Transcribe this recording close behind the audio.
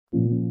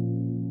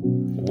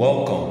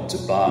Welcome to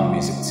Bar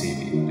Music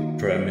TV, the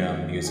premier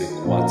music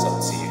WhatsApp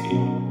TV.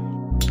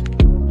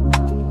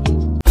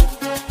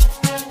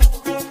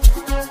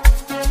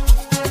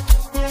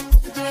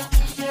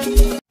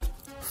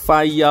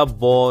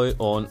 Fireboy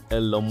on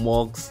Elon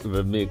Musk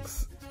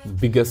remix.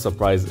 Biggest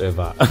surprise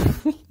ever.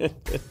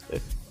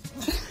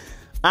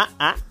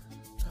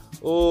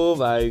 Oh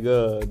my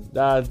god,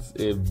 that's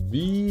a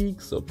big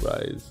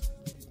surprise.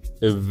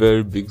 A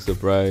very big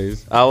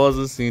surprise. I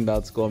wasn't seeing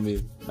that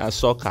coming. A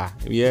shocker.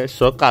 Yeah,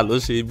 shocker. Lo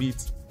she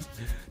beat.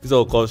 It's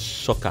all called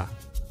shocker.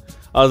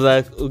 I was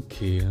like,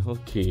 okay.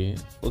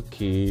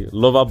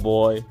 Lover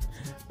boy,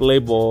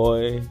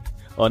 playboy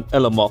on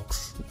Elon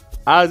Musk.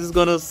 How is this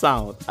gonna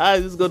sound? How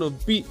is this gonna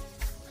be?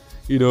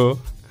 You know,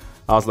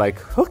 I was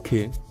like,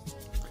 okay,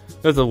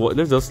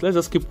 let's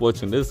just keep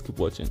watching. Let's keep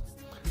watching.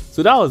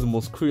 So that was the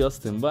most curious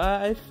thing. But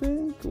I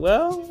think,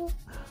 well,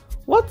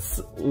 what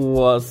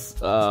was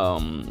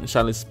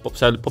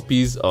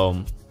Shallipopi's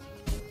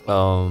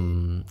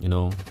you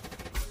know,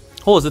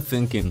 what was it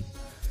thinking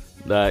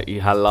that he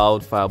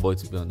allowed Fireboy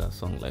to be on that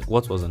song? Like,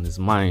 what was on his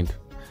mind?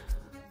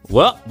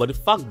 Well, but the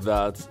fact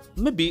that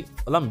maybe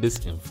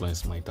Olamide's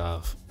influence might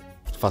have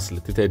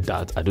facilitated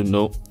that, I don't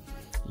know.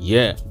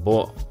 Yeah,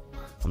 but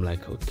I'm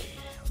like, okay.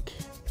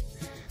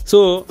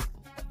 So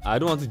I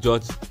don't want to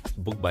judge the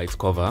book by its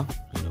cover,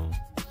 you know.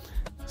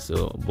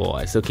 So, but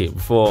I said, okay,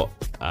 before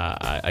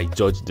I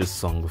judge this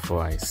song,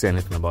 before I say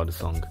anything about the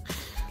song,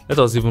 let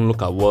us even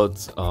look at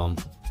what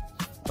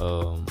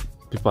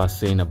people are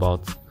saying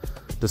about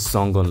the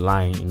song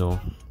online. You know,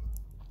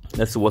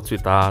 let's see what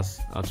Twitter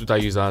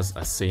users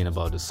are saying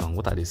about the song.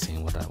 What are they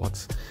saying?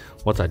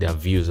 What are their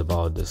views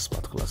about this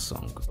particular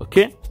song?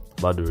 Okay,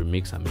 about the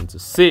remix, I mean to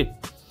say,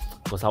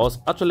 because I was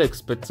actually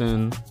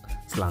expecting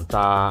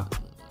Zlatan,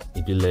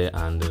 Ibile,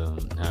 and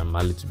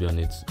Mali to be on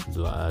it.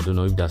 Though I don't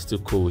know if they're still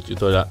cool with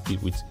each other.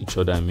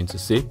 I mean to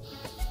say,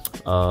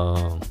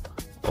 or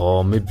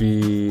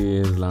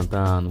maybe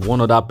Zlatan, one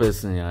other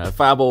person. Yeah.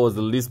 Fireboy was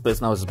the least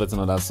person I was expecting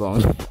on that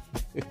song.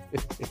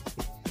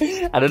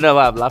 I don't know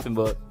why I'm laughing,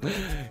 but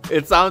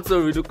it sounds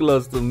so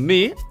ridiculous to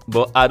me.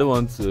 But I don't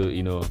want to,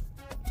 you know,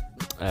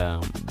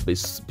 be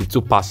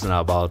too passionate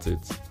about it.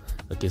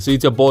 Okay, so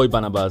it's your boy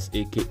Barnabas,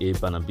 aka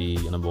Barnaby,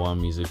 your #1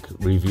 music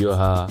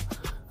reviewer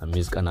and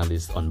music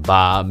analyst on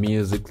Bar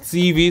Music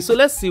TV. So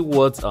let's see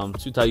what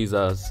Twitter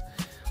users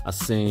are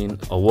saying,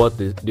 or what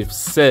they've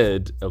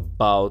said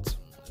about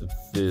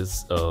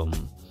this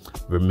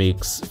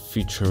remix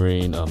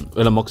featuring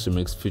Elon Musk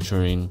remix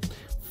featuring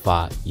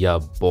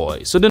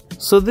Fireboy.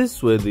 So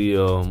these were the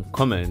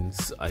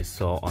comments I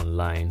saw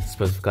online,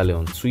 specifically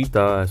on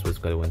Twitter. I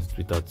specifically went to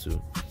Twitter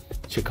to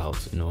check out,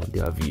 you know,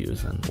 their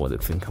views and what they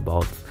think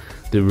about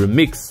the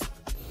remix.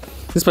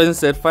 This person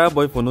said,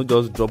 Fireboy for no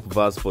just drop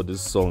verse for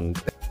this song.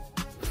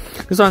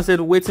 This one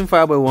said, waiting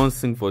Fireboy won't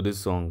sing for this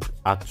song.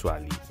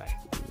 Actually, like,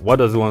 what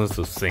does he want us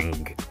to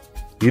sing?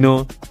 You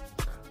know?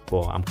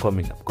 But I'm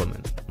coming.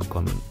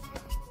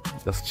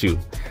 Just chill.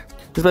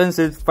 This person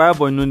said,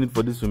 Fireboy no need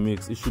for this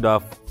remix. He should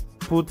have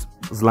put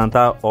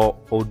Zlatan or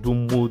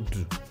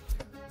Odumodu.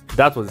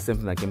 That was the same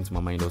thing that came to my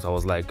mind. I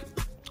was like,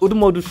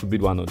 Odumodu should be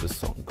the one of this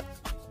song.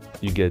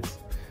 You get?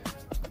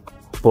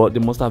 But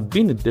there must have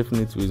been a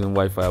definite reason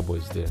why Fireboy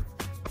is there.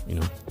 You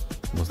know,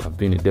 there must have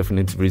been a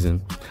definite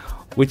reason,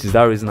 which is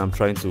that reason I'm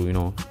trying to, you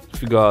know,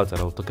 figure out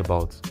and I'll talk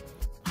about.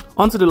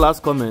 On to the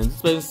last comment.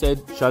 This person said,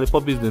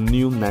 Shallipopi is the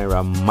new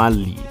Naira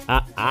Marley.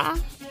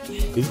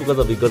 It's because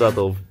of he got out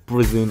of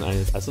prison,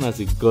 and as soon as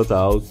he got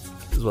out,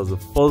 this was the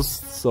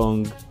first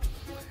song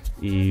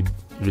he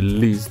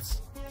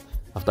released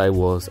after he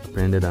was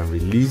apprehended and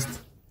released.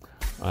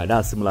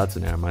 That's similar to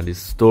Naira Marley's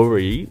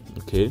story.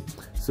 Okay,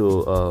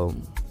 so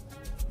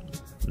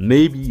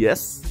maybe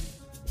yes.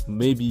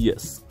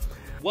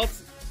 What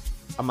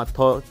are my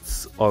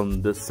thoughts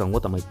on this song?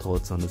 What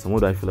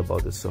do I feel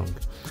about this song?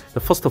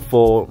 First of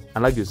all, I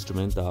like the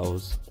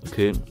instrumentals.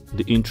 Okay,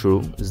 the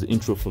intro is the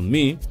intro for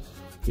me,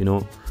 you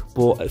know.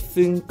 But I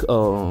think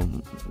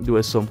there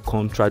were some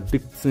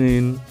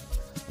contradicting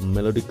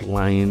melodic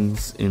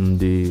lines in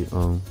the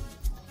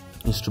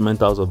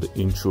instrumentals of the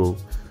intro.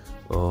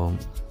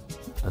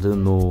 I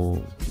don't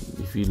know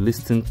if you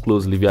listen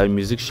closely. If you're a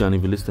musician,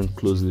 if you listen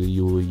closely,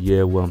 you will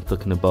hear what I'm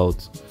talking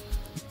about.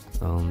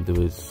 There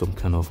was some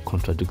kind of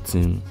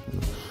contradicting, you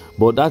know.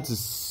 But that is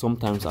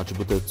sometimes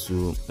attributed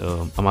to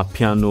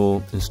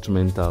amapiano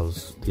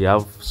instrumentals. They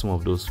have some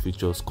of those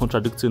features,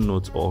 contradicting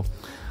notes, or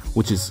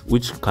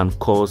which can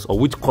cause, or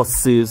which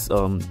causes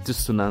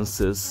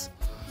dissonances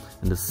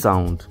in the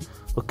sound.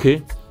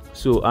 Okay,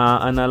 so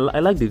and I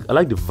like the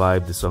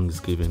vibe the song is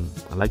giving.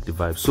 I like the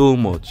vibe so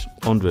much.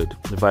 100.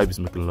 The vibe is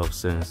making a lot of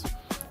sense.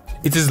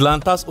 It is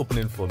Lanta's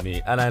opening for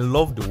me, and I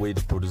love the way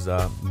the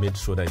producer made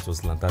sure that it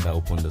was Lanta that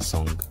opened the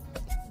song.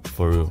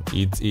 For real,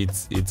 it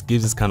gives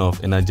this kind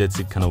of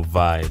energetic kind of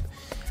vibe.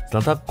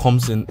 Lanta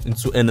comes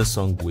into any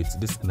song with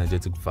this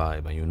energetic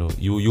vibe, and you know,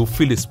 you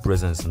feel his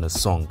presence in the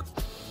song.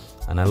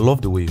 And I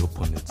love the way you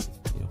open it.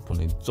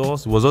 open it.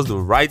 It was just the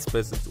right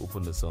person to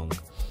open the song,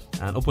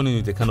 and opening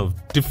with a kind of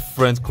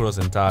different chorus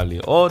entirely.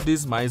 All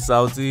this my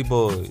Saudi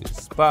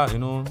boys, you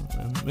know,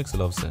 it makes a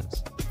lot of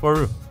sense for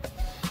real.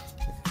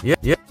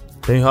 Yeah.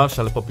 Then you have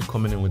Shallipopi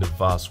coming in with the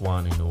verse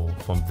 1, you know,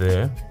 from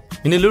there.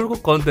 In the lyrical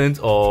content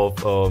of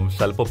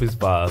Shallipopi's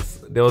verse,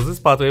 there was this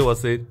part where he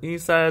was saying,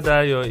 inside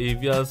that your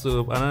Avia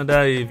soup, another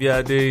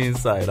Avia day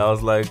inside. I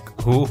was like,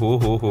 ho.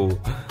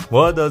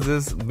 What does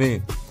this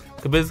mean?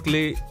 So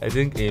basically, I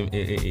think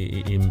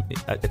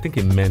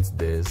he meant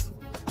this.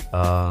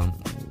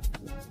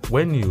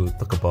 When you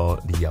talk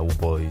about the Yahoo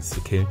boys,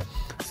 okay,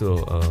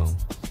 so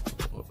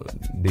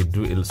they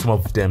do, some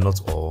of them,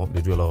 not all,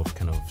 they do a lot of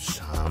kind of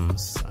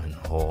shams and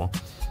all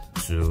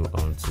to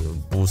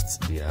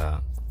boost their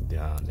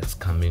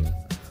scamming,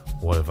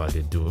 whatever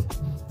they do.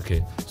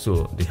 Okay,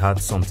 so they had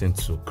something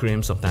to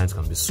cream. Sometimes it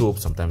can be soap,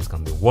 sometimes it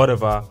can be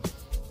whatever.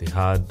 They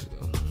had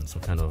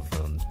some kind of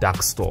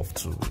dark stuff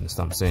to, you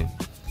understand what I'm saying?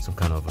 Some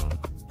kind of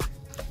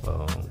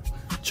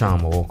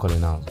charm, or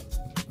calling out.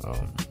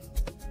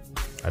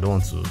 I don't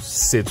want to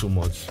say too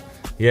much.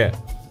 Yeah,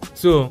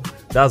 so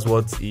that's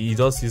what he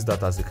just used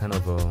that as a kind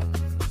of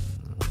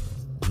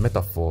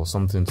metaphor,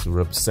 something to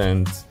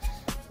represent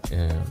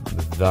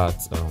that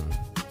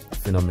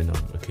phenomenon.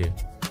 Okay,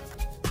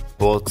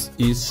 but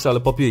is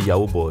Shallipopi a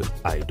Yahoo boy?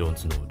 I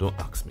don't know. Don't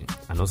ask me.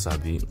 I know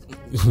Sabi.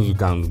 You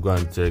can go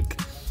and check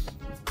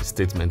the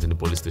statement in the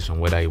police station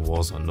whether it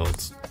was or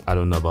not. I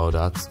don't know about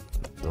that.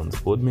 Don't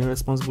hold me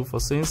responsible for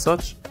saying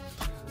such.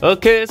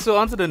 Okay, so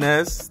on to the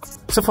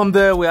next. So from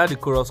there we had the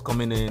chorus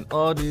coming in.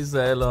 All these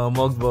Elon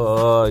Musk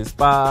boys,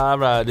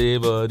 para de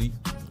body,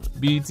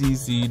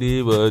 BTC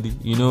de body,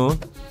 you know.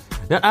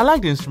 Then I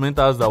like the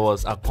instrumentals that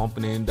was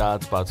accompanying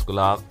that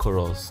particular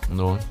chorus, you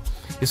know.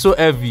 It's so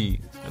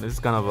heavy, and it's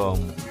kind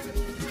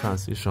of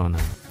transition.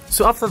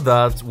 So after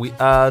that we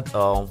had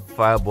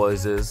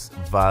Fireboy's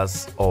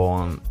verse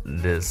on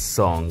this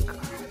song,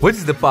 which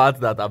is the part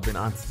that I've been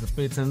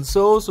anticipating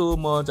so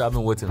much. I've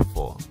been waiting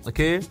for.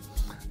 Okay,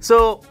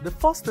 so the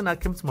first thing that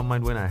came to my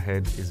mind when I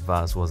heard his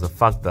verse was the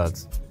fact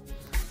that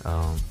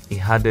he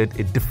added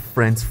a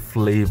different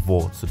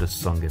flavor to the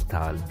song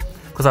entirely.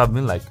 Because I've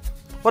been like,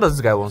 what does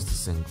this guy wants to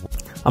sing?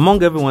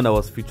 Among everyone that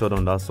was featured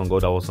on that song, or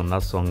that was on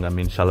that song, I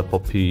mean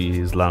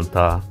Shallipopi,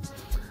 Zlatan,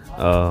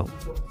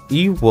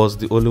 he was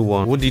the only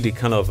one who did a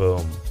kind of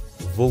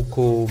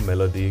vocal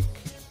melodic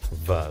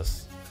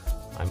verse.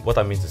 And what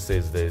I mean to say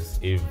is there's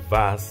a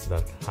verse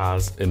that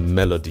has a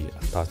melody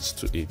attached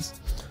to it.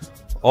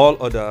 All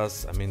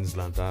others, I mean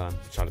Zlatan,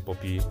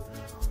 Shallipopi,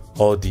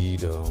 all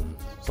did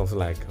something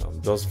like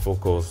just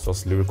vocals,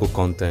 just lyrical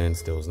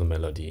content. There was no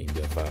melody in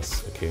their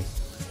verse. Okay,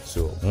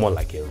 so more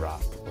like a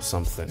rap or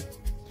something.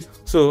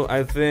 So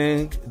I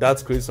think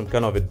that creates some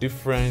kind of a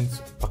different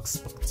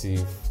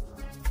perspective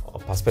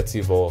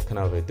or kind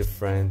of a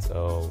different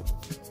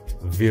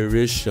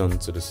variation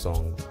to the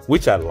song,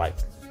 which I like.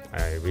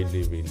 I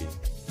really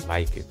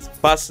like it.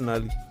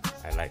 Personally,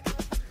 I like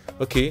it.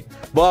 Okay,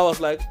 but I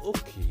was like,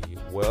 okay,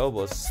 well,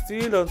 but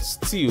still,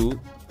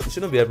 it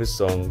shouldn't be every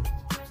song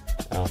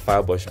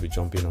Fireboy should be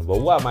jumping on. But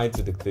who am I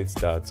to dictate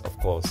that? Of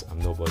course, I'm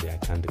nobody. I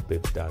can't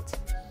dictate that.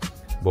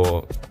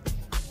 But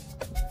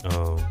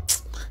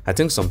I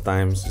think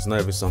sometimes it's not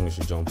every song you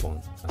should jump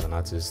on as an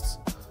artist.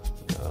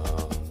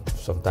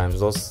 Sometimes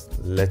just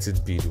let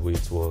it be the way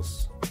it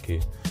was, okay,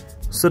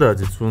 so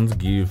that it won't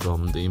give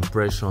the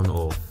impression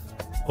of,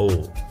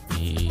 oh,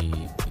 he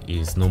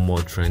is no more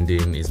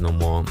trending, is no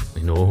more,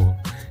 you know,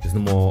 is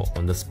no more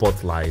on the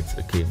spotlight.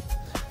 Okay,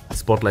 the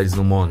spotlight is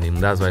no more on him.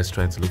 That's why he's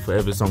trying to look for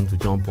every song to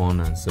jump on,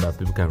 and so that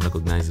people can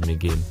recognize him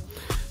again,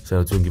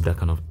 so it will give that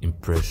kind of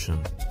impression.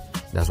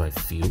 That's what I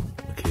feel.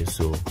 Okay,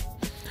 so,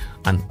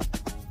 and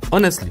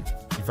honestly,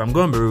 if I'm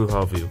gonna be real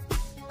with you,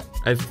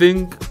 I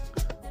think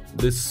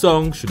the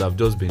song should have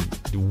just been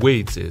the way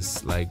it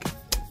is. Like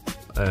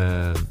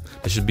there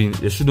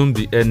shouldn't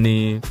be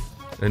any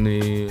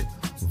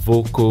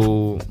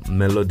vocal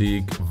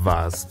melodic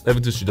verse.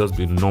 Everything should just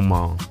be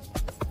normal,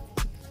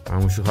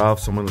 and we should have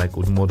someone like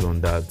Odumodu on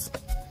that.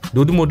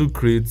 The Odumodu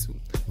creates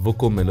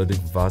vocal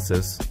melodic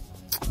verses,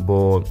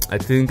 but I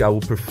think I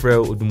would prefer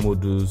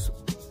Odumodu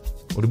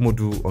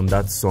on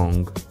that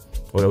song,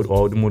 or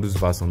Odumodu's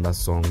verse on that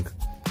song,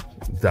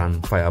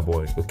 than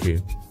Fireboy. Okay,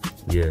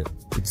 yeah,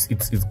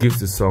 it gives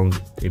the song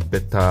a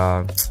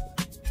better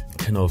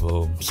kind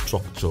of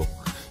structure,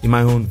 in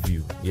my own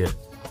view. Yeah,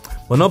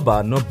 but not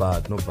bad.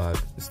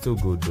 It's still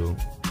good though.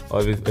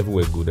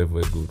 Everywhere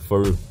good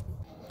for real.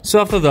 So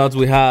after that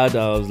we had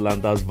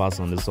Zlatan's verse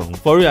on the song.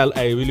 For real,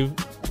 I really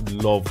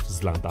love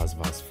Zlatan's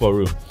verse. For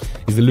real,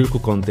 it's the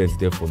lyrical content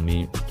there for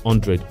me.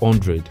 100.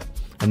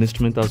 And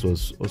instrumentals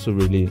was also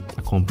really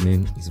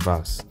accompanying his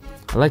verse.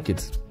 I like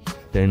it.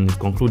 Then it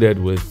concluded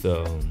with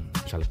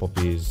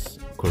Shallipopi's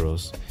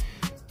chorus.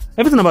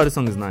 Everything about the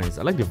song is nice.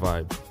 I like the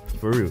vibe.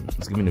 For real,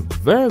 it's giving a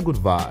very good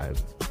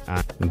vibe.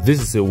 And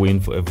this is a win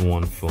for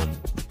everyone from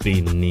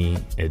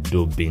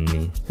Edo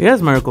Bini.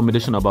 Here's my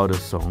recommendation about the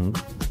song.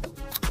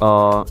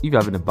 If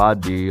you're having a bad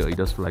day, or you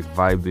just feel like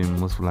vibing,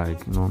 just feel like,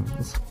 you know,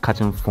 just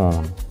catching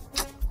fun,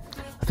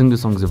 I think the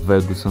song is a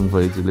very good song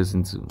for you to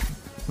listen to.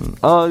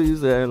 Oh, you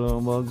say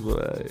Elon Musk,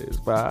 it's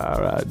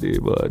Faraday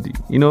body.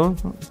 You know,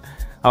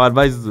 I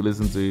advise you to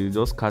listen to it.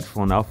 Just catch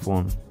fun, have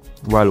fun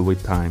while you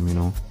wait time, you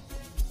know.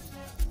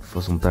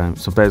 For some time.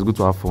 Sometimes it's good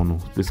to have fun.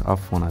 Please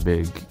have fun, I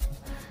beg,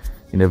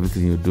 in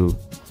everything you do.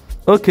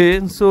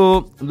 Okay,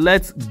 so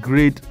let's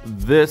grade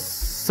this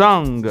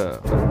song.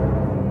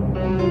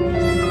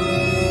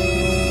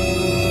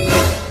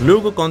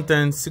 Lyrical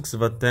content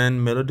 6/10,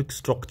 melodic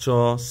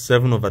structure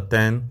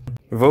 7/10,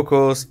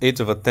 vocals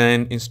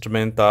 8/10,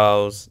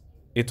 instrumentals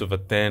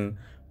 8/10,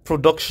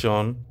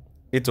 production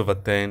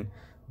 8/10,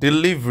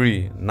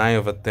 delivery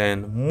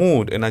 9/10,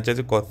 mood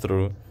energetic cut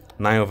through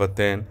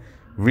 9/10,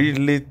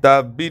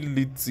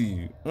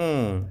 relatability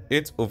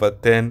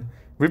 8/10,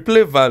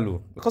 replay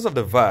value, because of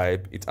the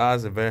vibe it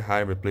has a very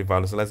high replay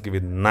value, so let's give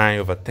it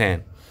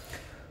 9/10.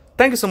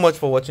 Thank you so much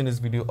for watching this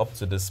video up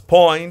to this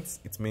point.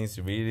 It means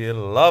you really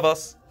love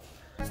us.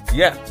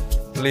 Yeah,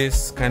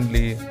 please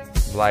kindly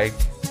like,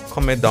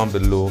 comment down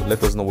below,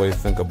 let us know what you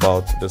think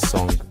about the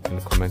song in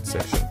the comment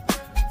section.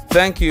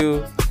 Thank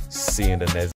you, see you in the next